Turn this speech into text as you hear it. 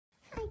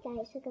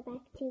guys, welcome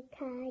back to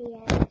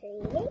Kaya's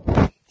Reading.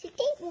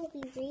 Today we'll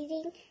be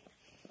reading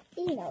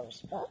the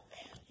Nose book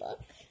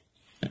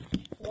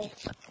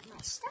with my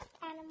stuffed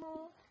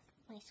animal,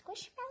 my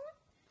Squishmallow.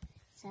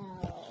 So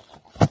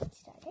let's get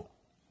started.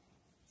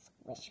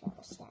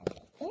 Squishmallow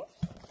standing in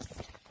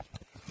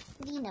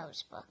the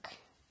Nose book.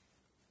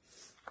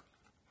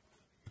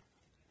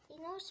 The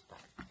Nose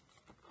book.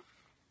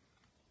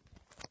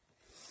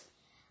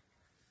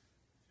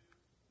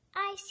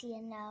 I see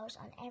a nose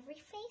on every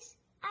face.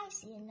 I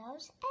see a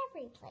nose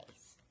every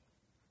place.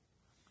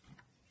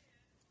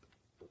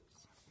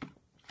 Oops.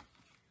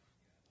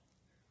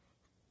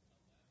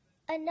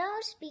 A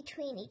nose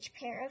between each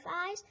pair of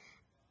eyes.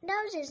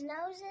 Noses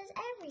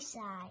every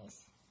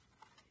size.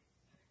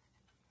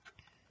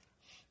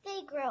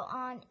 They grow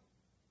on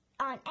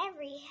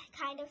every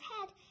kind of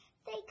head.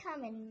 They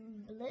come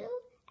in blue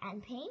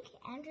and pink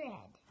and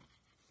red.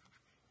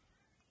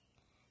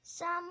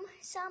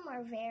 Some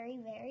are very,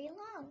 very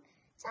long.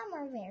 Some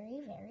are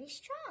very, very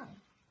strong.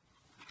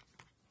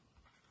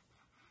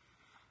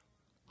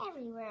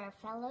 Everywhere a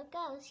fellow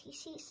goes, he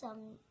sees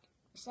some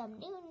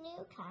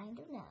new kind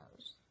of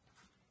nose.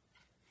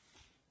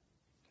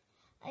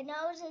 A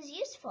nose is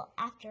useful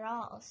after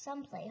all.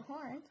 Some play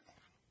horns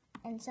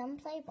and some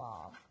play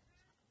ball.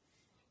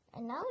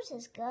 A nose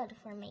is good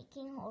for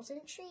making holes in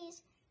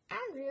trees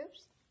and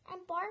roofs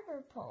and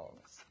barber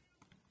poles.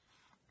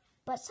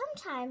 But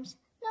sometimes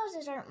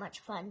noses aren't much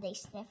fun. They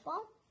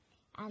sniffle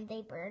and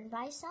they burn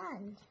by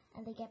sun,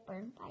 and they get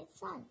burned by the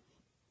sun.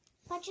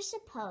 But just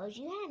suppose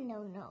you had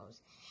no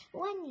nose,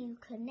 when you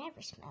could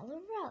never smell a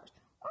rose,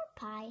 or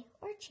pie,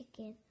 or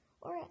chicken,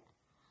 or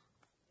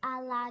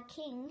a la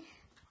king.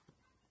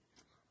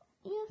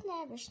 You'd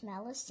never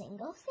smell a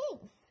single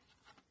thing.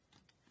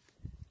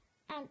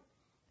 And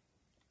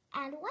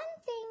one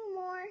thing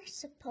more,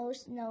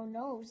 suppose no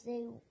nose,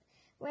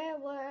 where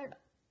would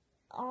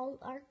all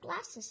our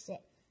glasses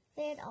sit?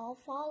 They'd all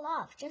fall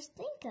off. Just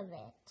think of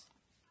it.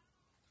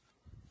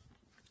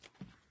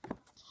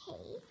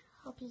 Okay,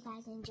 hope you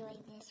guys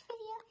enjoyed this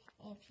video.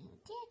 If you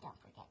did, don't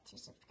forget to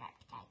subscribe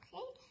to Kai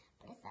Create.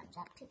 Put a thumbs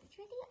up to this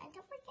video, and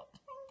don't forget to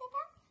ring the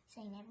bell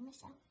so you never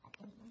miss out on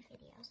any more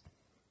videos.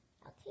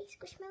 Okay,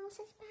 Squishmallow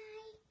says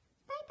bye.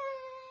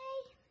 Bye-bye.